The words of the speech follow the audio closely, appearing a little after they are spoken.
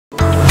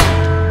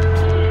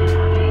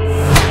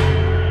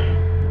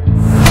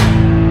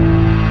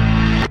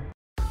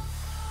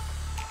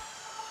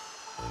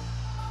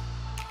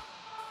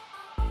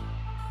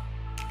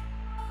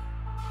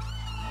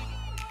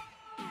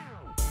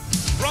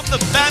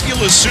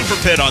fabulous Super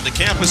Pit on the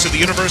campus of the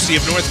University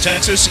of North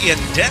Texas in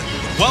Denton.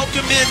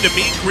 Welcome into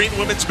Mean Green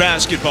Women's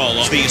Basketball.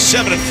 The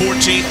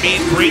 7-14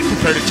 Mean Green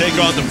prepare to take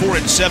on the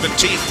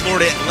 4-17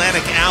 Florida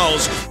Atlantic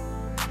Owls.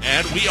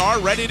 And we are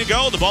ready to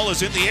go. The ball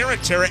is in the air,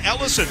 and Tara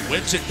Ellison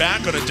wins it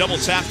back on a double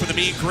tap for the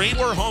Mean Green.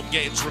 4 home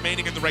games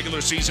remaining in the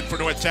regular season for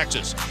North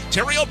Texas.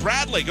 Terry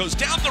O'Bradley goes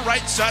down the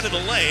right side of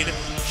the lane,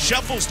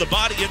 shuffles the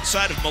body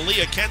inside of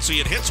Malia Kensey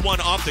and hits one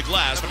off the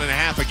glass.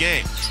 1.5 a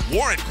game.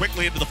 Warren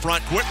quickly into the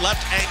front court.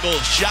 Left angle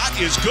shot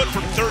is good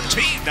from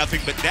 13. Nothing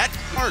but net.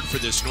 Hard for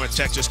this North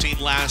Texas team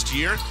last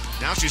year.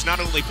 Now she's not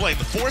only playing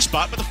the 4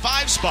 spot, but the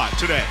 5 spot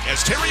today,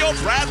 as Terry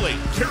O'Bradley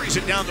carries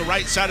it down the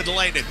right side of the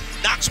lane and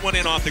knocks one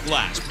in off the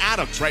glass.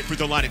 Adams right through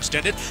the line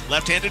extended.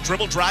 Left-handed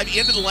dribble drive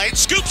into the lane.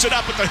 Scoops it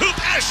up at the hoop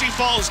as she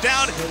falls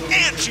down,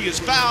 and she is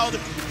fouled.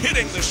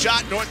 Hitting the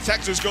shot, North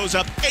Texas goes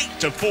up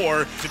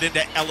 8-4. And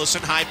into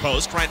Ellison, high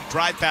post, trying to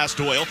drive past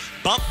Doyle.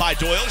 Bump by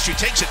Doyle. She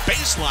takes it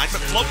baseline,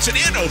 but floats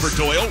it in over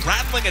Doyle,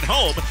 rattling it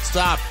home.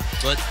 Stop,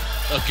 but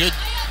a good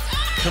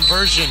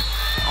conversion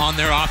on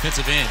their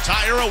offensive end.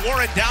 Tyra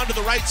Warren down to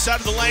the right side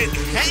of the lane,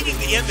 hanging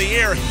in the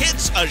air,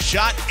 hits a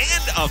shot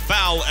and a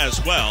foul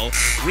as well.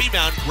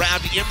 Rebound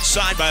grabbed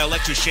inside by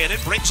Alexis Shannon,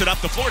 brings it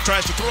up the floor,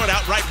 tries to throw it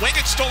out right wing.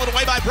 It's stolen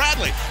away by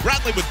Bradley.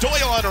 Bradley with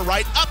Doyle on her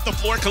right, up the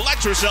floor,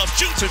 collects herself,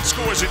 shoots and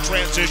scores in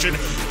transition.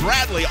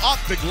 Bradley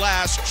off the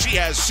glass. She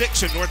has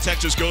 6, and North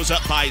Texas goes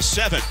up by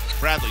 7.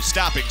 Bradley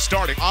stopping,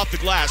 starting off the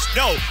glass.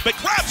 No, but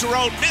grabs her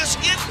own miss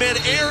in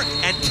midair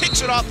and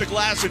kicks it off the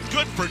glass, and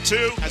good for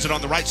 2. Has it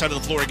on the right side of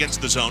the floor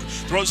against the zone.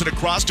 Throws it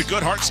across to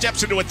Goodhart.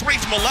 Steps into a 3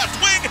 from the left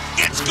wing.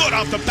 It's good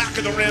off the back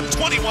of the rim.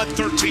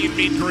 21-13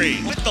 Mean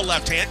Green. With the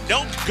left hand,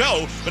 don't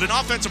go, but an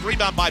offensive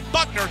rebound by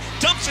Buckner.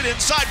 Dumps it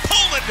inside.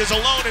 Poland is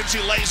alone, and she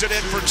lays it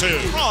in for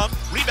 2. Wrong.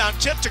 Rebound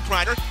tip to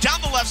Kreiner. Down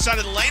the left side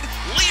of the lane.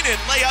 Lean in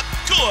layup.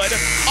 Good.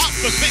 Off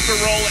the finger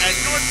roll, and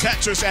North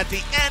Texas at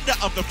the end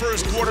of the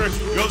first quarter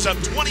goes up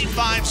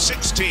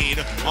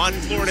 25-16 on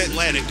Florida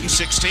Atlantic.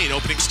 16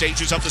 opening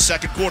stages of the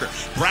second quarter.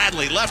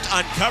 Bradley left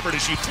uncovered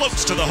as she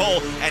floats to the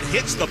hole and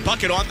hits the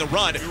bucket on the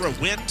run.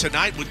 A win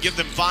tonight would give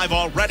them 5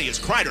 already as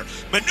Kreiner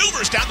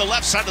maneuvers down the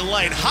left side of the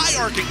lane.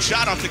 High arcing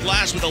shot off the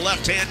glass with the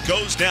left hand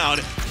goes down.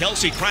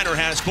 Kelsey Kreiner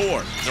has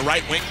 4. The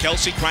right wing,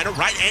 Kelsey Kreiner,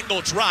 right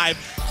angle drive.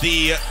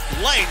 The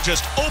lane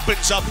just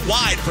opens up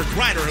wide for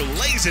Kreiner, who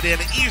lays it in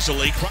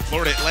easily.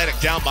 Florida Atlantic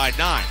down by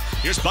 9.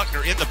 Here's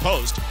Buckner in the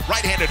post.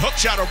 Right-handed hook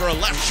shot over her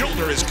left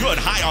shoulder is good,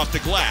 high off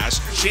the glass.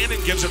 Shannon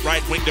gives it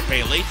right wing to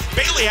Bailey.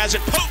 Bailey has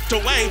it poked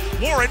away.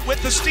 Warren with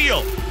the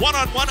steal.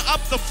 One-on-one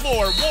up the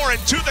floor. Warren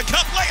to the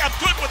cup. Layup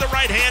good with the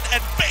right hand,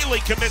 and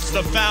Bailey commits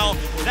the foul.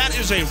 That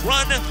is a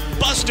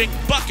run-busting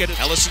bucket.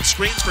 Ellison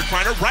screens for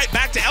Kreiner. Right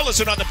back to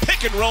Ellison on the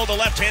pick and roll. The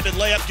left-handed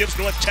layup gives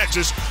North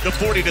Texas the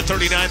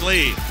 40-39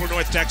 lead. For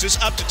North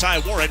Texas, up to Ty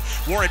Warren.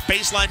 Warren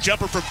baseline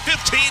jumper from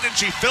 15, and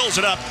she fills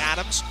it up.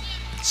 Adams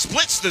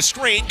splits the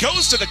screen,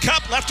 goes to the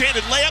cup,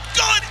 left-handed layup,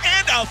 good,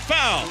 and a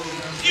foul.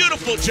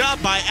 Beautiful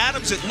job by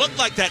Adams. It looked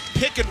like that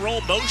pick and roll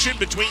motion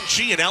between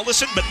she and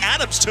Ellison, but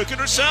Adams took it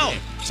herself.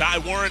 Ty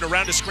Warren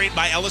around a screen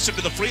by Ellison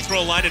to the free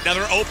throw line.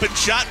 Another open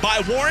shot by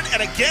Warren,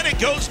 and again it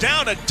goes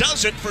down. A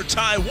dozen for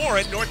Ty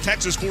Warren. North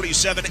Texas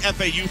 47,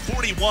 FAU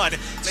 41.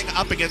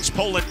 Up against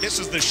Poland,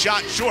 misses the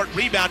shot short.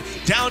 Rebound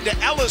down to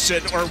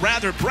Ellison, or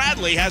rather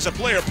Bradley has a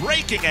player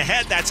breaking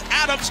ahead. That's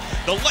Adams.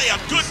 The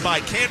layup good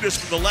by Candace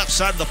from the left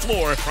side of the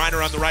floor.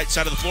 Kreiner on the right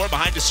side of the floor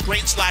behind the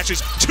screen,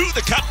 slashes to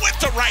the cup with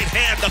the right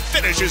hand. The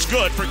finish is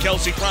good for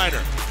Kelsey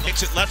Kreiner.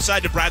 Kicks it left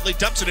side to Bradley,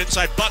 dumps it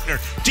inside Buckner.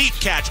 Deep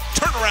catch,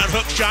 turnaround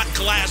hook shot,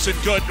 glass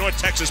and good. North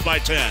Texas by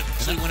 10.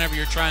 Whenever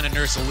you're trying to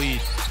nurse a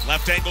lead.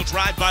 Left angle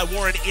drive by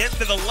Warren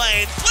into the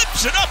lane,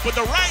 flips it up with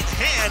the right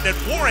hand, and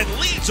Warren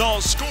leads all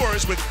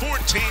scores with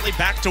 14.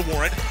 Back to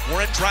Warren.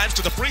 Warren drives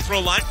to the free throw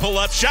line, pull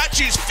up shot,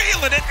 she's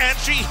feeling it, and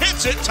she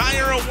hits it.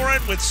 Tyra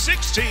Warren with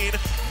 16,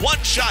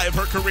 1 shy of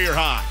her career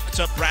high. It's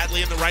up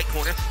Bradley in the right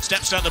corner,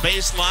 steps down the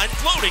baseline,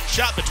 floating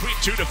shot between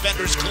 2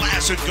 defenders,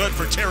 glass and good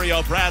for Terry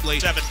O'Bradley.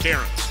 7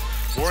 Karens.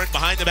 Warren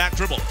behind the back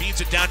dribble,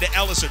 feeds it down to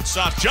Ellison.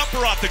 Soft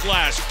jumper off the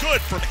glass,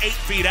 good from 8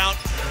 feet out.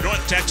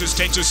 North Texas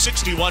takes a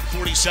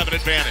 61-47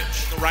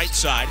 advantage. The right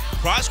side,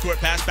 cross-court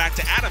pass back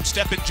to Adams.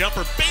 Step-in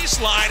jumper,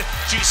 baseline.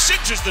 She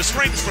cinches the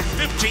strings from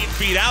 15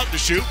 feet out to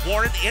shoot.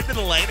 Warren into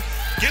the lane,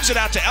 gives it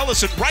out to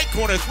Ellison. Right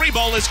corner,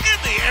 3-ball is in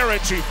the air,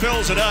 and she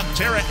fills it up.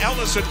 Tara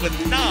Ellison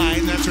with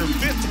 9. That's her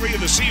 5th 3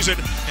 of the season.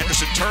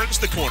 Henderson turns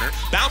the corner,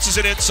 bounces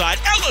it inside.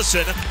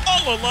 Ellison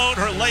all alone,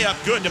 her layup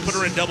good to put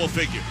her in double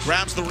figure.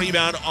 Grabs the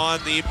rebound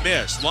on the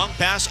miss. Long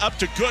pass up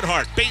to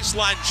Goodhart.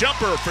 Baseline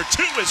jumper for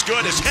 2 is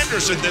good, as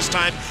Henderson this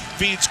time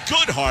feeds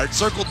Goodhart.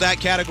 Circled that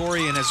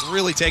category and has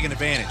really taken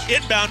advantage.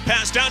 Inbound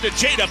pass down to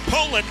Jada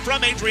Poland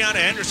from Adriana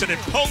Henderson, and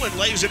Poland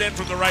lays it in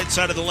from the right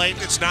side of the lane.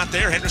 It's not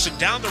there. Henderson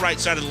down the right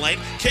side of the lane,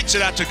 kicks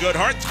it out to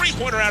Goodhart.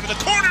 3-pointer out of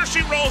the corner.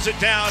 She rolls it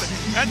down,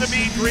 and the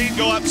Mean Green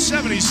go up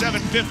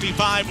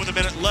 77-55 with a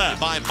minute left.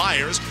 By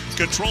Myers.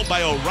 controlled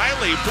by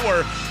O'Reilly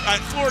for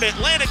Florida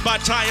Atlantic.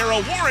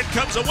 Tyra Warren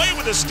comes away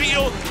with a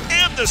steal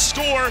and the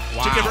score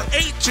to give her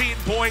 18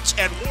 points,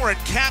 and Warren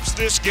caps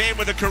this game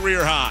with a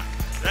career high.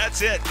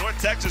 That's it.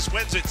 North Texas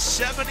wins it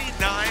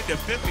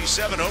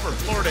 79-57 over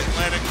Florida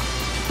Atlantic.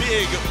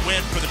 Big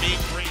win for the Mean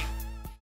Green.